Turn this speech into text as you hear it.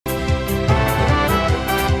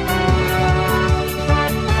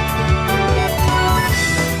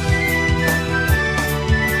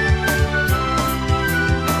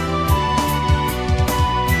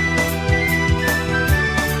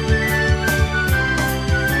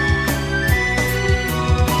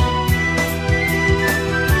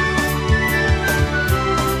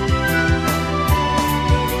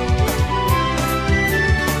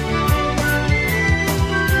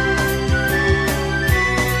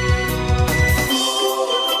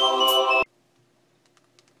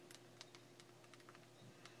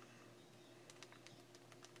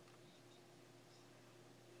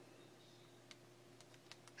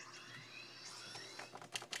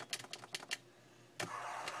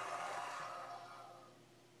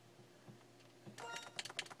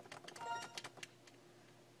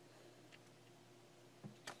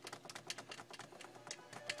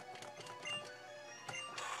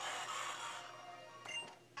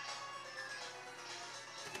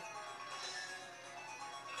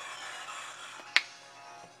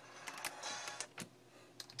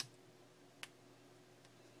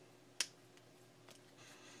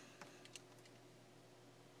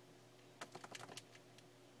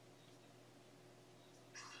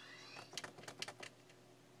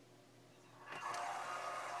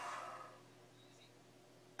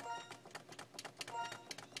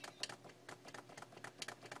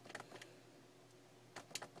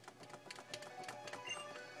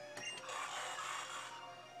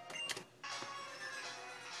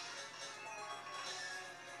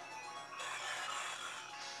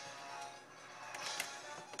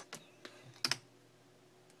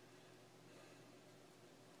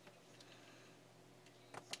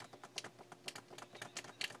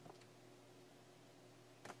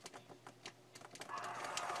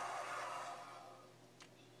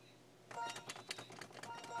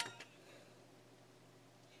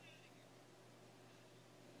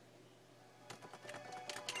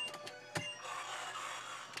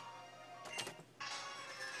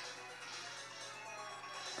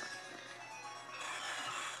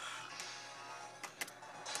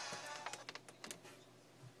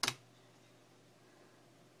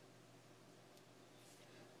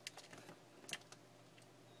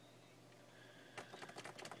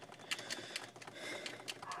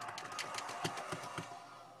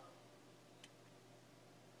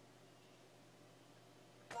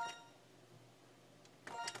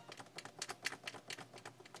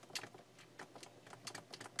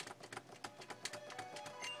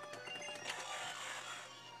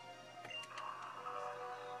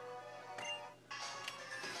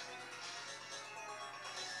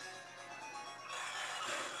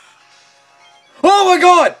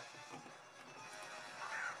god!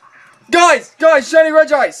 Guys! Shiny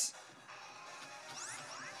Regice!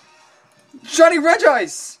 Shiny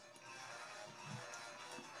Regice!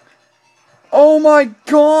 Oh my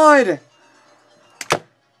god!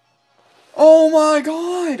 Oh my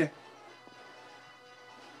god!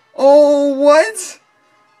 Oh, what?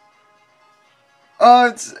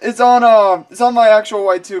 It's on my actual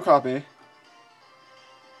white 2 copy.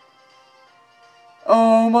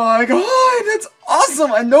 Oh my god, that's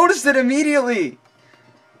awesome! I noticed it immediately!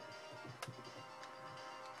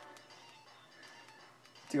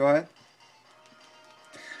 Do I?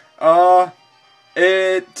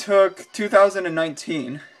 It took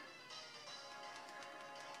 2019.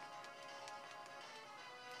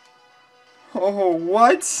 Oh,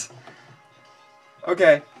 what?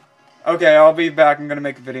 Okay. Okay, I'll be back. I'm gonna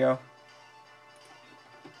make a video.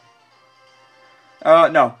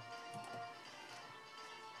 No.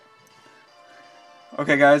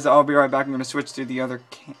 Okay, guys, I'll be right back. I'm gonna switch to the other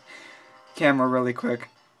camera really quick.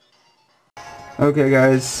 Okay,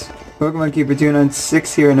 guys. Pokemon Keeper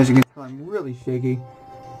 296 here, and as you can tell, I'm really shaky.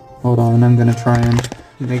 Hold on, I'm gonna try and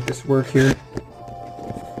make this work here.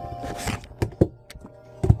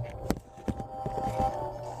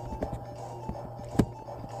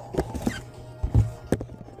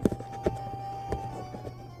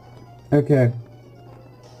 Okay.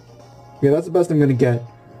 Yeah, that's the best I'm gonna get.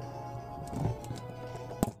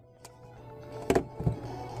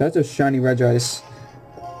 That's a shiny Regice.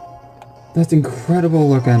 That's incredible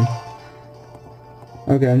looking.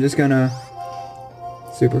 Okay, I'm just gonna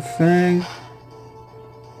Super Fang.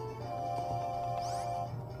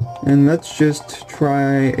 And let's just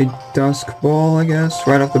try a Dusk Ball, I guess,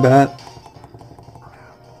 right off the bat.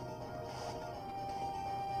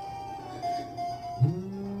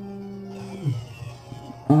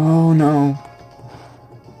 Oh no.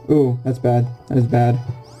 Ooh, that's bad. That is bad.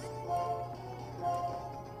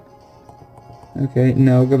 Okay,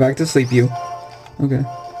 no, go back to sleep, you. Okay.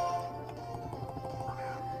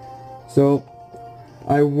 So,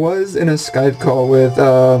 I was in a Skype call with,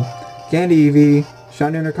 Candy Eevee,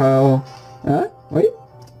 Shiny Hunter Kyle, wait?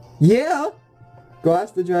 Yeah!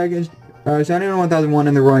 Glass the Dragon, Shiny Hunter 1001,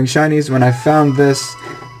 and the Roaring Shinies. When I found this,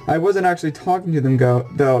 I wasn't actually talking to them,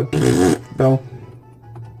 though.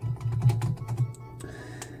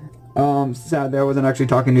 Sad that I wasn't actually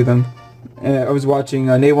talking to them. I was watching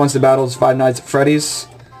Nate Wants to Battle's Five Nights at Freddy's.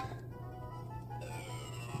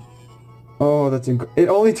 Oh, that's it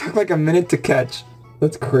only took like a minute to catch.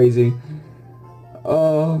 That's crazy.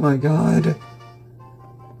 Oh my god.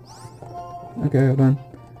 Okay, hold on.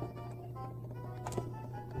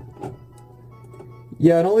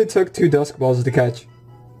 Yeah, it only took 2 Dusk Balls to catch.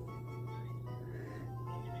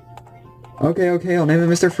 Okay, I'll name it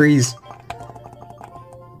Mr. Freeze.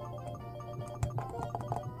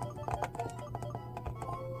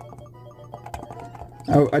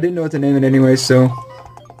 Oh, I didn't know what to name it anyway, so...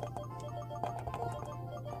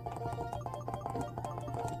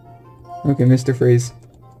 Okay, Mr. Freeze.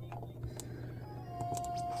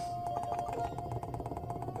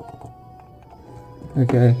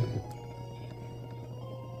 Okay.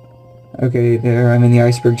 Okay, there, I'm in the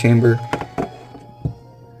iceberg chamber.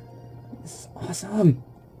 This is awesome!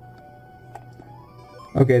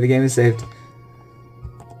 Okay, the game is saved.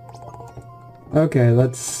 Okay,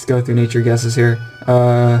 let's go through nature guesses here.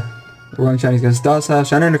 Roaring Shinies guesses Dasa,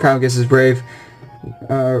 Shiny Hunter Kyle guesses Brave,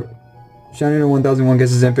 Shiny Hunter 1001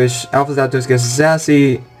 guesses Impish, Alpha Zapdos guesses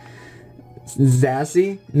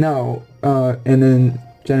Zassy, No, and then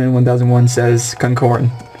Shiny Hunter 1001 says Concorn.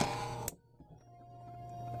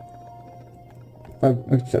 Oh,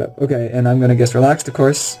 shut up. Okay, and I'm gonna guess Relaxed, of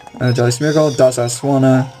course. Jolly Smeargle, Dasa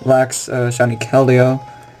Swanna, Lax, Shiny Keldeo.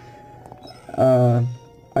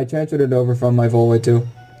 I transferred it over from my Volway too.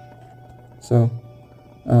 So,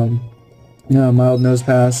 Mild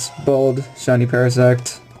Nosepass, Bold, Shiny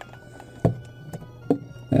Parasect.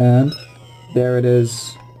 And there it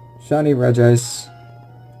is. Shiny Regice.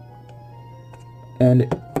 And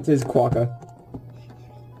it is Quokka.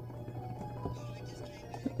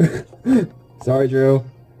 Sorry, Drew.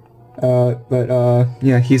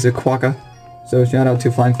 Yeah, he's a Quokka. So shout out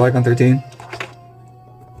to Flying Flag on 13.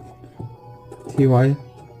 TY.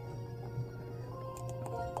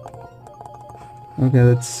 Okay,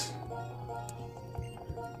 let's...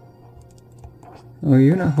 Oh,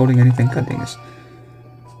 you're not holding anything. God dang it.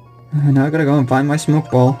 Now I gotta go and find my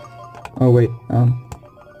smoke ball. Oh, wait, how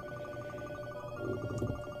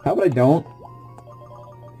about I don't?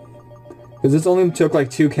 Because this only took like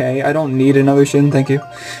 2k. I don't need another Shin, thank you.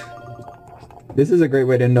 This is a great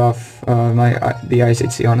way to end off the Ice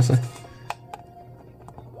HC, honestly.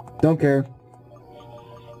 Don't care.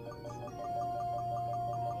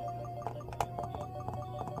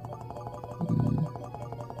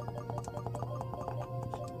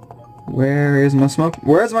 Where is my smoke?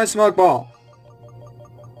 Where's my smoke ball?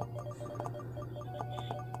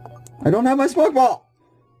 I don't have my smoke ball!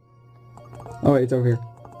 Oh wait, it's over here.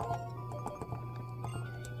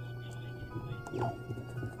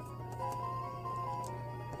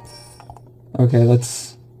 Okay,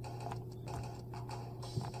 let's...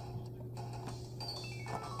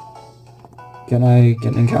 Can I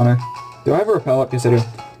get an encounter? Do I have a repel up? Yes, I do.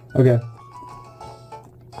 Okay.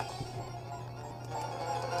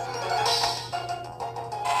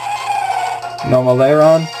 Normal layer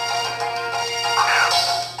on.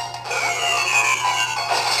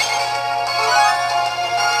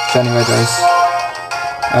 Shining red dice.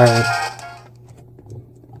 Alright.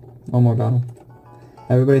 One more battle.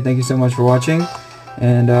 Everybody, thank you so much for watching.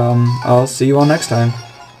 And I'll see you all next time.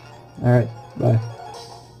 Alright, bye.